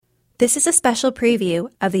This is a special preview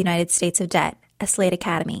of the United States of Debt, a Slate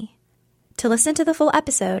Academy. To listen to the full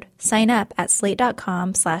episode, sign up at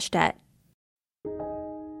slate.com/debt.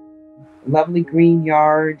 Lovely green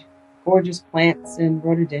yard, gorgeous plants and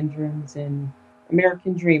rhododendrons and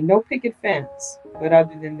American dream. No picket fence, but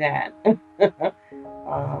other than that,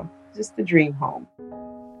 just the dream home.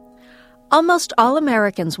 Almost all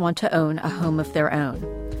Americans want to own a home of their own.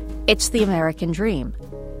 It's the American dream.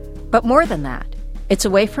 But more than that, it's a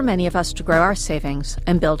way for many of us to grow our savings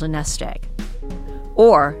and build a nest egg.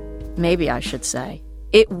 Or, maybe I should say,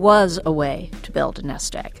 it was a way to build a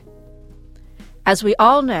nest egg. As we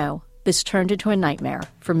all know, this turned into a nightmare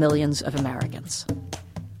for millions of Americans.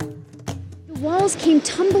 The walls came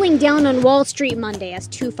tumbling down on Wall Street Monday as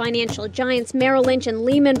two financial giants, Merrill Lynch and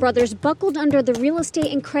Lehman Brothers, buckled under the real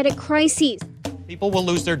estate and credit crises. People will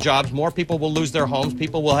lose their jobs. More people will lose their homes.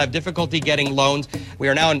 People will have difficulty getting loans. We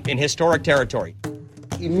are now in historic territory.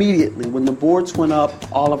 Immediately, when the boards went up,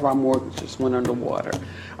 all of our mortgages went underwater.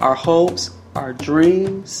 Our hopes, our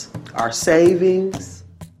dreams, our savings.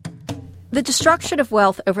 The destruction of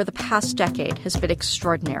wealth over the past decade has been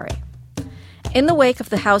extraordinary. In the wake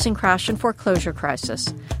of the housing crash and foreclosure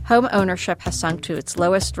crisis, home ownership has sunk to its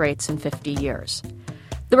lowest rates in 50 years.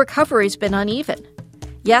 The recovery's been uneven.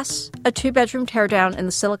 Yes, a two-bedroom teardown in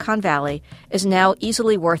the Silicon Valley is now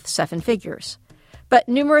easily worth seven figures. But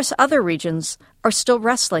numerous other regions are still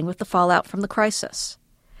wrestling with the fallout from the crisis.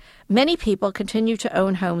 Many people continue to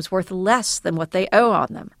own homes worth less than what they owe on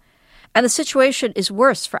them. And the situation is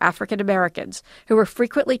worse for African Americans, who are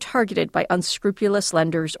frequently targeted by unscrupulous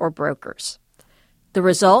lenders or brokers. The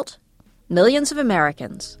result? Millions of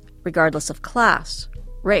Americans, regardless of class,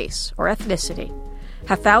 race, or ethnicity,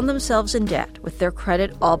 have found themselves in debt with their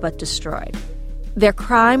credit all but destroyed. Their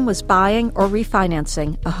crime was buying or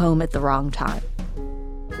refinancing a home at the wrong time.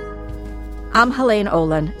 I'm Helene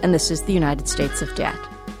Olin, and this is the United States of Debt.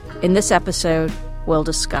 In this episode, we'll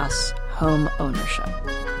discuss home ownership.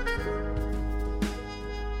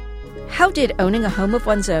 How did owning a home of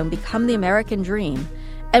one's own become the American dream,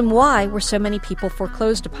 and why were so many people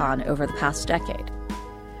foreclosed upon over the past decade?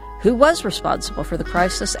 Who was responsible for the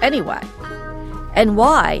crisis anyway? And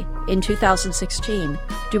why, in 2016,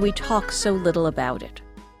 do we talk so little about it?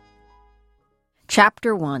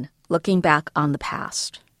 Chapter 1, Looking Back on the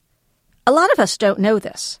Past. A lot of us don't know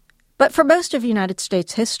this, but for most of United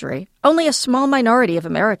States history, only a small minority of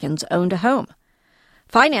Americans owned a home.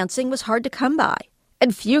 Financing was hard to come by,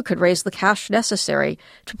 and few could raise the cash necessary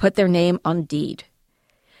to put their name on deed.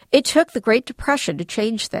 It took the Great Depression to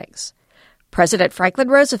change things. President Franklin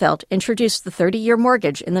Roosevelt introduced the 30-year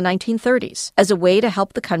mortgage in the 1930s as a way to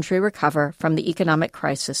help the country recover from the economic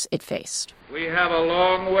crisis it faced. We have a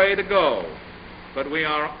long way to go, but we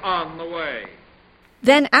are on the way.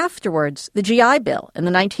 Then afterwards, the GI Bill in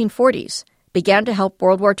the 1940s began to help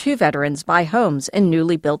World War II veterans buy homes in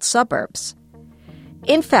newly built suburbs.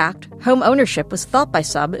 In fact, home ownership was thought by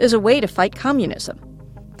some as a way to fight communism.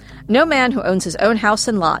 No man who owns his own house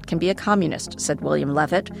and lot can be a communist, said William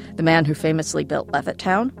Levitt, the man who famously built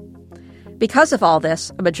Levittown. Because of all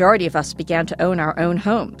this, a majority of us began to own our own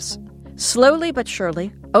homes. Slowly but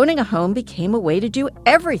surely, owning a home became a way to do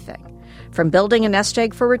everything, from building a nest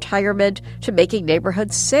egg for retirement to making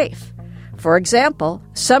neighborhoods safe. For example,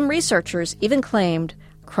 some researchers even claimed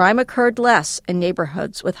crime occurred less in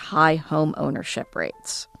neighborhoods with high home ownership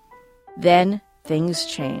rates. Then things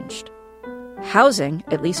changed. Housing,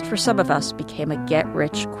 at least for some of us, became a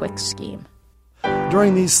get-rich-quick scheme.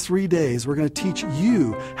 During these 3 days, we're going to teach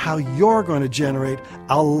you how you're going to generate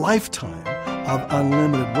a lifetime of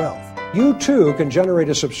unlimited wealth. You, too, can generate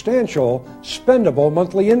a substantial, spendable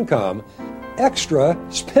monthly income, extra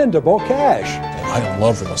spendable cash. I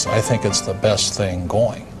love real estate. I think it's the best thing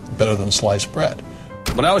going, better than sliced bread.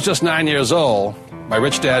 When I was just 9 years old, my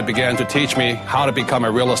rich dad began to teach me how to become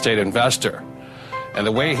a real estate investor. And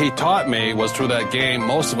the way he taught me was through that game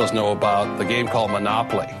most of us know about, the game called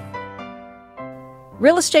Monopoly.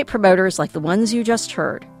 Real estate promoters like the ones you just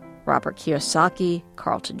heard, Robert Kiyosaki,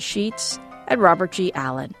 Carlton Sheets, and Robert G.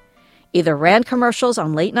 Allen, either ran commercials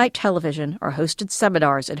on late-night television or hosted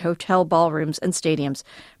seminars in hotel ballrooms and stadiums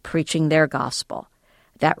preaching their gospel,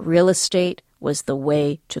 that real estate was the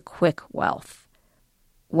way to quick wealth.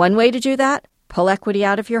 One way to do that, pull equity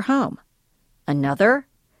out of your home. Another,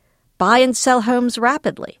 buy and sell homes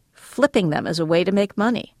rapidly, flipping them as a way to make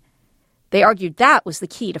money. They argued that was the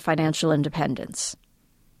key to financial independence.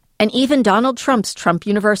 And even Donald Trump's Trump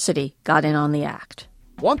University got in on the act.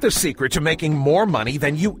 Want the secret to making more money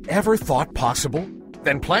than you ever thought possible?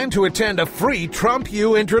 Then plan to attend a free Trump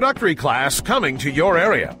U introductory class coming to your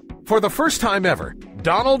area. For the first time ever,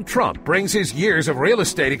 Donald Trump brings his years of real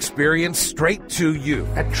estate experience straight to you.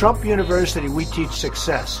 At Trump University, we teach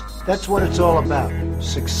success. That's what it's all about.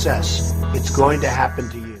 Success. It's going to happen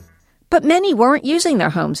to you. But many weren't using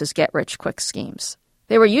their homes as get-rich-quick schemes.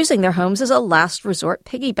 They were using their homes as a last resort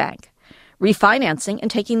piggy bank, refinancing and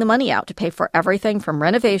taking the money out to pay for everything from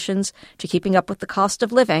renovations to keeping up with the cost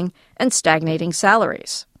of living and stagnating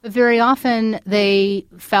salaries. Very often they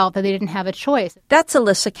felt that they didn't have a choice. That's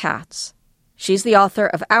Alyssa Katz. She's the author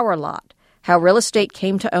of Our Lot, How Real Estate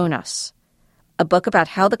Came to Own Us, a book about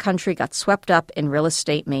how the country got swept up in real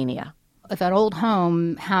estate mania. If an old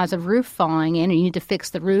home has a roof falling in and you need to fix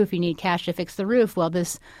the roof, you need cash to fix the roof, well,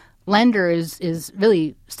 this lender is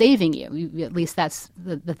really saving you. At least that's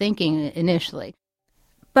the thinking initially.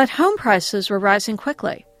 But home prices were rising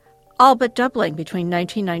quickly, all but doubling between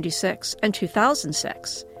 1996 and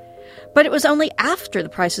 2006. But it was only after the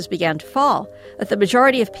prices began to fall that the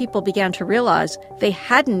majority of people began to realize they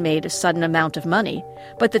hadn't made a sudden amount of money,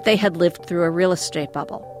 but that they had lived through a real estate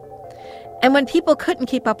bubble. And when people couldn't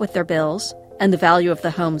keep up with their bills and the value of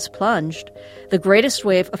the homes plunged, the greatest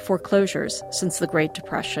wave of foreclosures since the Great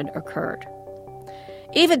Depression occurred.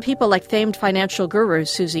 Even people like famed financial guru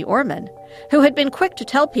Susie Orman, who had been quick to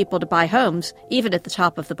tell people to buy homes even at the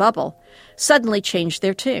top of the bubble, suddenly changed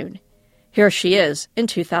their tune. Here she is in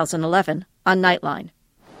 2011 on Nightline.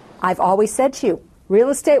 I've always said to you, real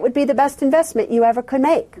estate would be the best investment you ever could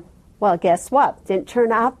make. Well, guess what? It didn't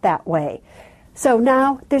turn out that way. So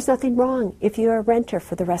now there's nothing wrong if you're a renter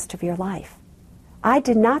for the rest of your life. I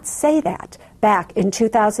did not say that back in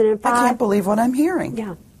 2005. I can't believe what I'm hearing.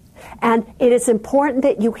 Yeah. And it is important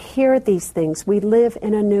that you hear these things. We live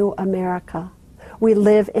in a new America. We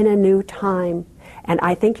live in a new time. And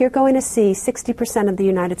I think you're going to see 60% of the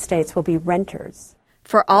United States will be renters.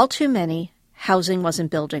 For all too many, housing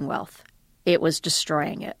wasn't building wealth. It was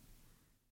destroying it.